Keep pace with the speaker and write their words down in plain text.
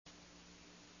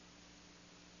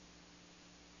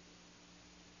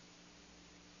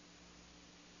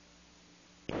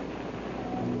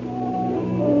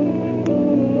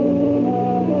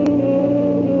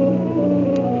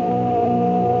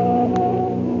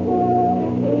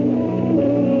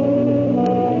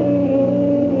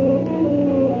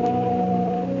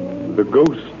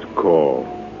Ghost Call.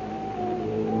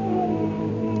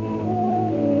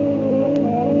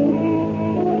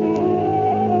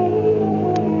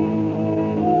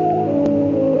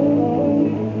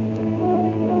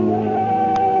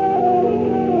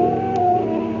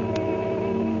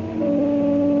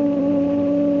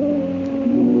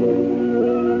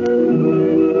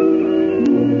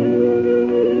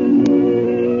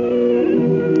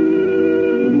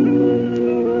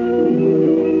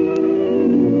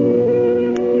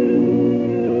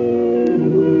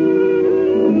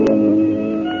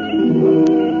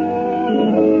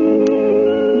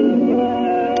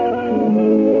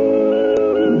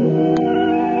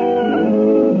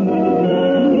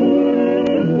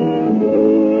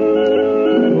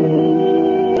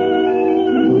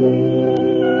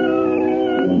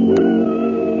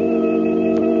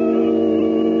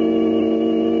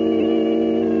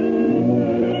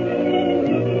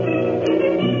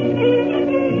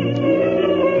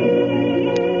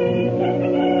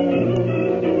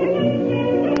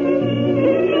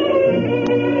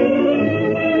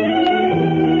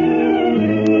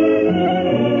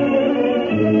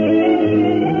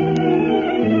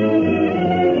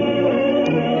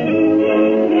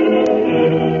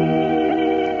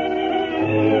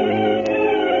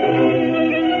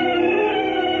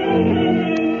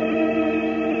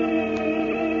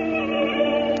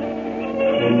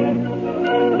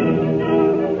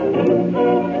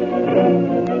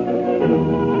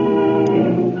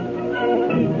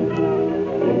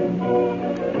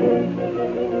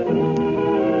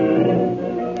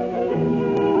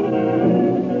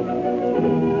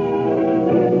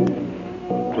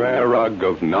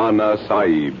 Of Nana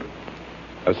Sahib,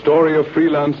 a story of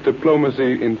freelance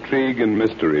diplomacy, intrigue, and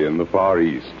mystery in the Far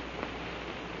East.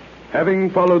 Having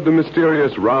followed the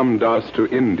mysterious Ram Das to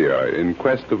India in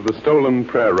quest of the stolen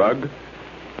prayer rug,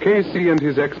 Casey and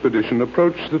his expedition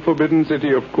approached the forbidden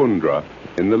city of Kundra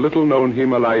in the little-known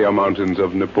Himalaya mountains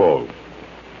of Nepal.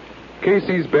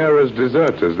 Casey's bearers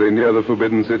desert as they near the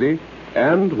forbidden city,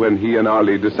 and when he and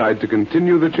Ali decide to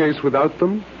continue the chase without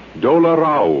them, Dola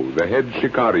Rao, the head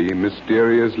shikari,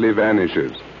 mysteriously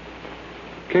vanishes.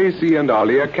 Casey and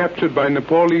Ali are captured by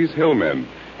Nepalese hillmen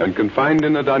and confined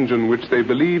in a dungeon which they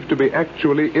believe to be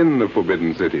actually in the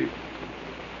forbidden city.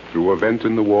 Through a vent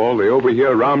in the wall, they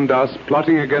overhear Ram Das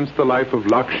plotting against the life of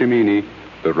Lakshmini,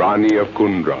 the Rani of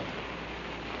Kundra.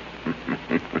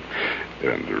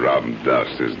 And Ram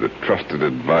Das is the trusted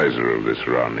advisor of this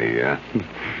Rani, eh?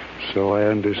 So I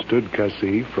understood,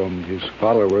 Kasi, from his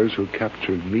followers who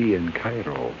captured me in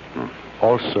Cairo.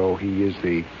 Also, he is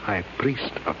the high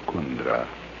priest of Kundra.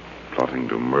 Plotting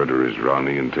to murder his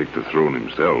Rani and take the throne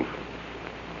himself.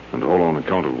 And all on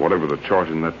account of whatever the chart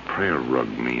in that prayer rug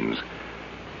means.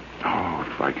 Oh,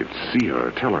 if I could see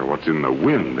her, tell her what's in the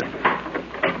wind.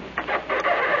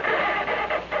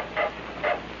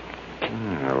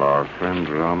 Well, our friend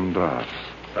Ram Das.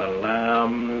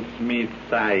 Salam, Smith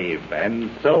Sahib,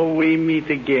 and so we meet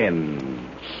again.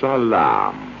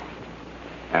 Salam.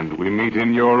 And we meet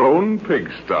in your own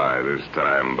pigsty this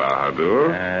time,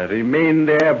 Bahadur. Remain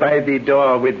there by the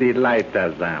door with the light,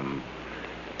 Azam.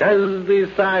 Does the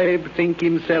Sahib think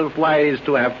himself wise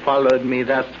to have followed me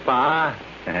thus far?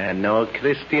 No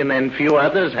Christian and few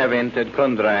others have entered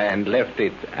Kundra and left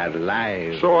it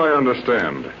alive. So I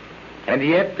understand. And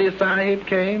yet the Sahib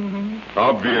came?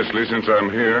 Obviously, since I'm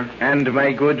here. And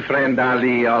my good friend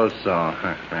Ali also.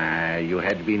 You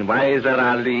had been wiser,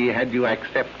 Ali, had you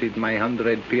accepted my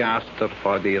 100 piastres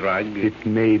for the rug. It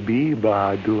may be,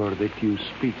 Bahadur, that you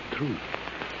speak truth.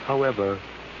 However,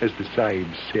 as the Sahib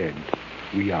said,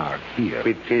 we are here.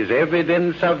 Which is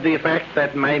evidence of the fact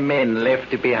that my men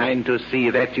left behind to see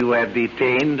that you were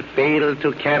detained failed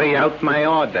to carry out my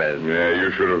orders. Yeah,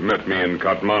 you should have met me in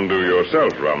Kathmandu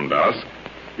yourself, Ram Das.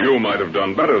 You might have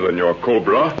done better than your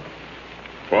Cobra.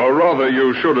 Or rather,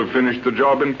 you should have finished the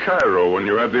job in Cairo when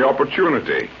you had the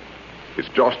opportunity. It's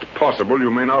just possible you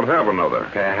may not have another.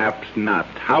 Perhaps not.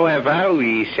 However,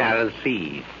 we shall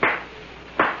see.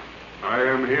 I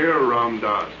am here, Ram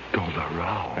Das. Dola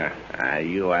Rao.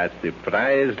 You are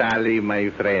surprised, Ali, my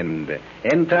friend.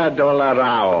 Enter Dola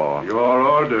Rao. Your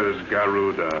orders,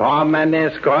 Garuda. Form an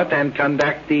escort and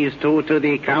conduct these two to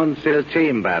the council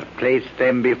chamber. Place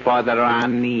them before the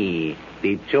Rani.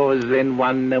 The chosen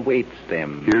one awaits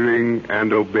them. Hearing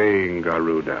and obeying,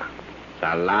 Garuda.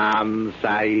 Salam,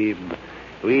 Sahib.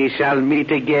 We shall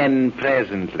meet again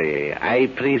presently. I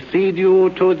precede you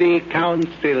to the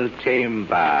council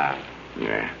chamber.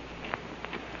 Yeah.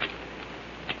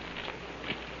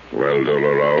 Well,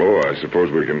 Dola Rao, I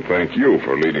suppose we can thank you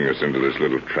for leading us into this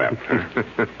little trap.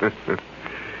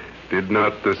 Did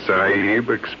not the Sahib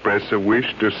express a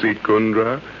wish to see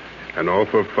Kundra and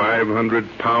offer 500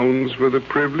 pounds for the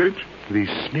privilege? The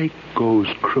snake goes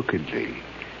crookedly,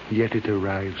 yet it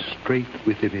arrives straight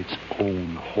within its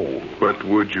own hole. What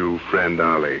would you, friend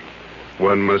Ali?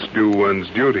 One must do one's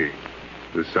duty.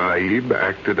 The Sahib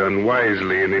acted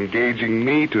unwisely in engaging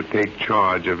me to take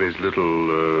charge of his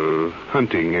little,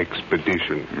 hunting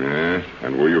expedition. Yeah?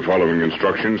 And were you following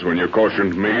instructions when you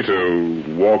cautioned me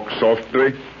to walk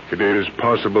softly? It is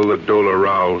possible that Dola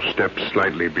Rao stepped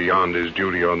slightly beyond his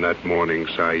duty on that morning,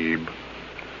 Sahib.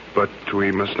 But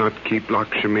we must not keep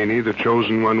Lakshmini, the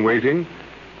chosen one, waiting.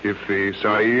 If the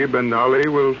Sahib and Ali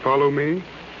will follow me.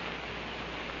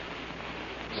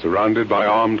 Surrounded by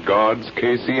armed guards,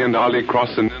 Casey and Ali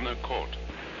cross an inner court.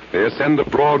 They ascend a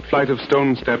broad flight of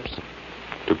stone steps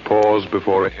to pause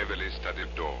before a heavily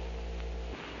studded door.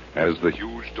 As the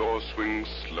huge door swings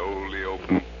slowly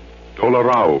open, Dola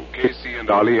Rao, Casey, and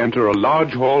Ali enter a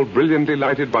large hall brilliantly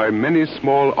lighted by many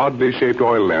small, oddly shaped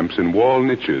oil lamps in wall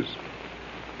niches.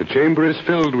 The chamber is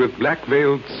filled with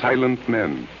black-veiled, silent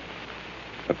men.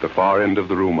 At the far end of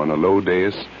the room, on a low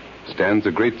dais, stands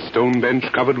a great stone bench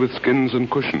covered with skins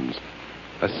and cushions.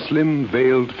 A slim,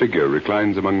 veiled figure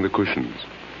reclines among the cushions.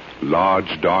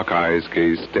 Large, dark eyes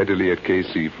gaze steadily at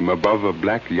Casey from above a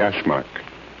black yashmak.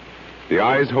 The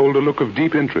eyes hold a look of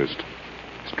deep interest.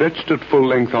 Stretched at full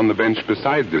length on the bench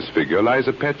beside this figure lies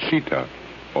a pet cheetah,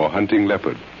 or hunting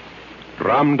leopard.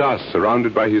 Ram Das,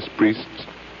 surrounded by his priests,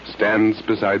 stands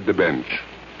beside the bench.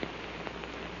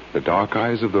 The dark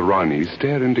eyes of the Rani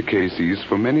stare into Casey's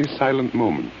for many silent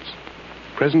moments.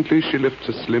 Presently she lifts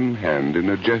a slim hand in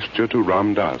a gesture to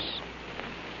Ram Das.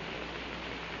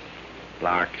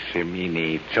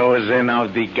 Lakshmini, chosen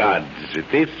of the gods,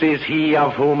 this is he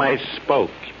of whom I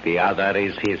spoke. The other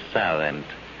is his servant.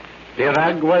 The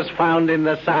rug was found in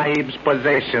the Sahib's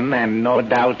possession, and no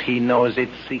doubt he knows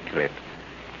its secret.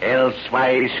 Else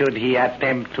why should he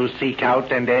attempt to seek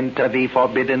out and enter the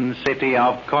forbidden city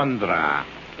of Kundra?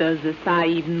 Does the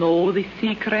Sahib know the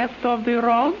secret of the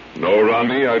rug? No,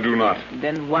 Rani, I do not.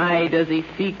 Then why does he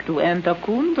seek to enter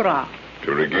Kundra?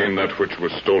 To regain that which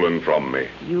was stolen from me.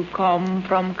 You come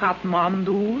from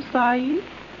Kathmandu, Sahib?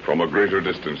 From a greater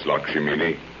distance,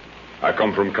 Lakshmini. I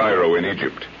come from Cairo in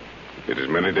Egypt. It is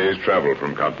many days' travel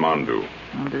from Kathmandu.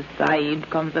 The Sahib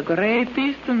comes a great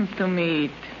distance to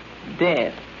meet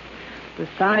death. The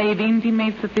Sahib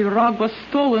intimates that the rug was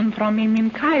stolen from him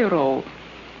in Cairo.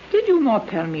 Did you not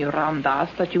tell me, Ram Das,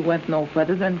 that you went no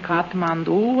further than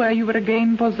Kathmandu, where you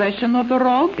regained possession of the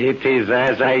rug? It is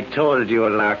as I told you,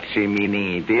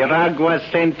 Lakshmini. The rug was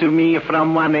sent to me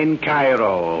from one in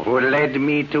Cairo, who led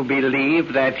me to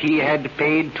believe that he had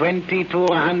paid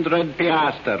 2,200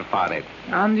 piastres for it.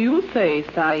 And you say,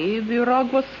 Sahib, the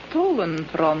rug was stolen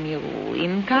from you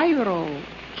in Cairo.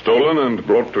 Stolen and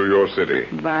brought to your city.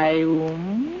 By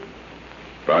whom?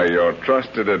 By your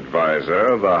trusted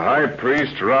advisor, the High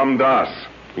Priest Ram Das,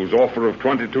 whose offer of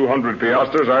 2,200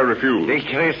 piastres I refused.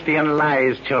 The Christian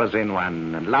lies, chosen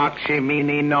one.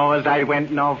 Lakshmini knows I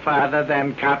went no further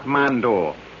than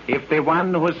Kathmandu. If the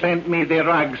one who sent me the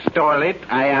rug stole it,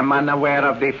 I am unaware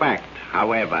of the fact.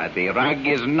 However, the rug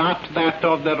is not that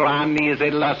of the Rani's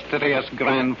illustrious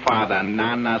grandfather,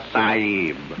 Nana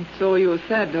Sahib. So you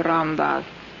said, Ram Das.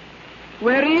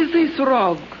 Where is this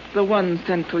rug, the one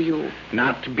sent to you?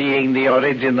 Not being the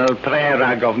original prayer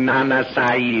rug of Nana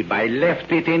Sahib, I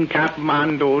left it in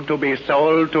Kathmandu to be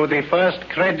sold to the first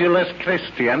credulous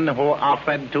Christian who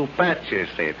offered to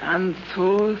purchase it. And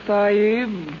so,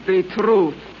 Sahib, the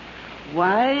truth.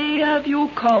 Why have you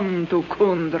come to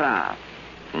Kundra?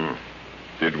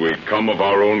 Did we come of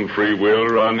our own free will,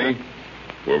 Rani?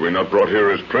 Were we not brought here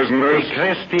as prisoners? The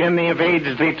Christian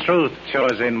evades the truth,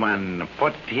 chosen one.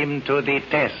 Put him to the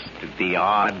test, the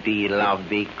ordeal of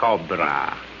the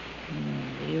cobra.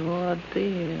 The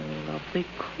ordeal of the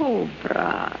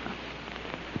cobra.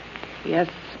 Yes,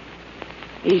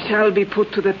 he shall be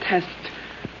put to the test.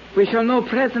 We shall know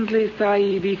presently,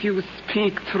 Sahib, if you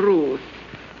speak truth.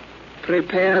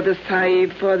 Prepare the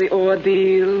Sahib for the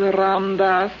ordeal, Ram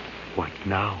Das. What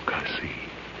now, Kasi?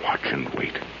 Watch and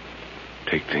wait.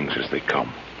 Take things as they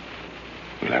come.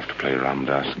 We'll have to play Ram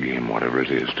Das' game, whatever it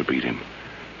is, to beat him.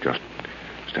 Just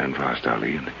stand fast,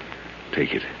 Ali, and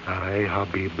take it. Aye,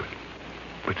 Habib.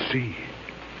 But see,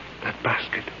 that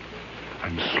basket.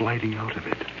 I'm sliding out of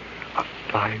it. A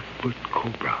 5-foot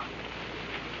cobra.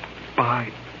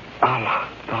 By Allah,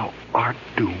 thou art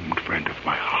doomed, friend of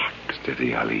my heart.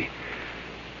 Steady, Ali.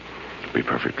 Be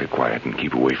perfectly quiet and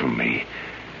keep away from me.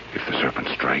 If the serpent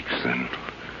strikes, then...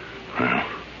 well,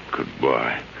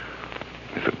 goodbye.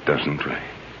 If it doesn't...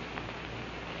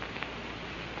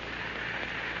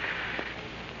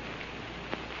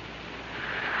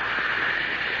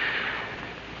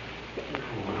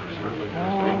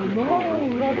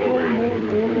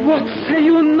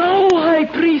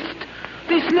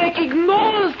 Beg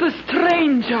ignores the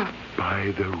stranger.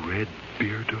 By the red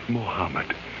beard of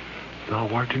Mohammed, thou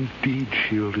art indeed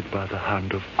shielded by the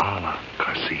hand of Allah,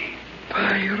 Kasi.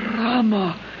 By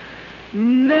Rama,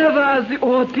 never has the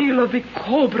ordeal of the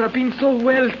cobra been so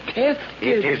well tested.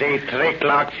 It is a trick,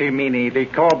 Lakshmini. The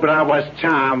cobra was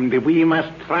charmed. We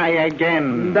must try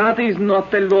again. That is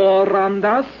not the law,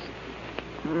 Ramdas.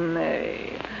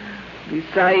 Nay, the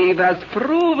Sahib has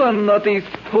proven that he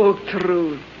spoke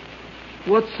truth.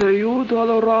 What say you,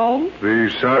 Dolarao? The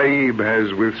Sahib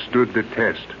has withstood the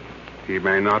test. He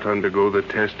may not undergo the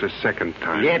test a second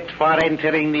time. Yet for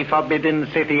entering the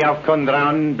forbidden city of Kundra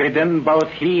unbidden, both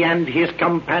he and his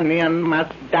companion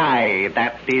must die.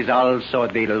 That is also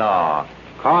the law.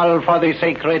 Call for the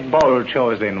sacred bowl,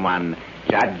 chosen one.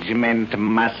 Judgment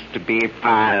must be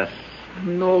passed.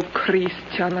 No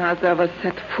Christian has ever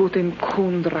set foot in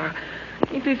Kundra.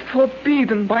 It is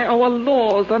forbidden by our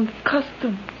laws and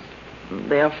customs.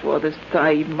 Therefore the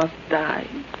Sahib must die.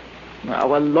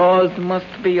 Our laws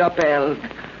must be upheld.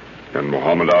 And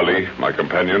Muhammad Ali, my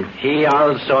companion? He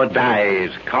also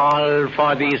dies. Call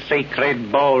for the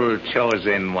sacred bowl,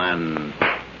 chosen one.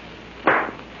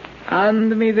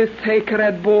 Hand me the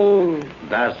sacred bowl.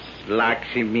 Thus,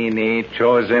 Lakshmini,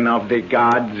 chosen of the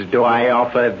gods, do I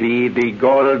offer thee the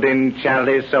golden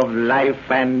chalice of life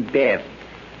and death.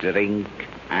 Drink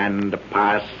and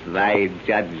pass thy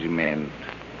judgment.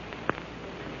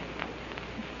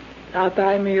 That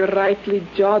I may rightly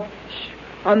judge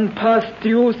and pass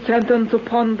due sentence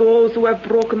upon those who have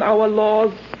broken our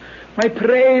laws, I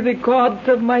pray the gods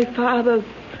of my fathers,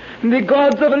 the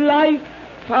gods of life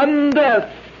and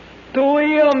death, to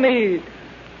hear me.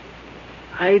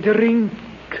 I drink.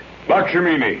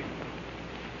 Lakshmini!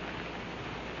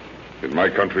 In my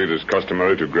country, it is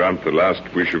customary to grant the last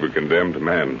wish of a condemned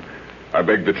man. I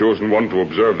beg the chosen one to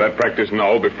observe that practice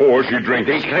now before she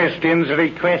drinks. The Christian's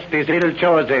request is ill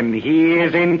chosen. He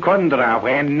is in Kundra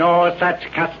where no such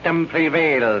custom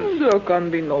prevails. There can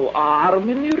be no harm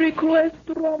in your request,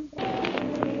 Ram.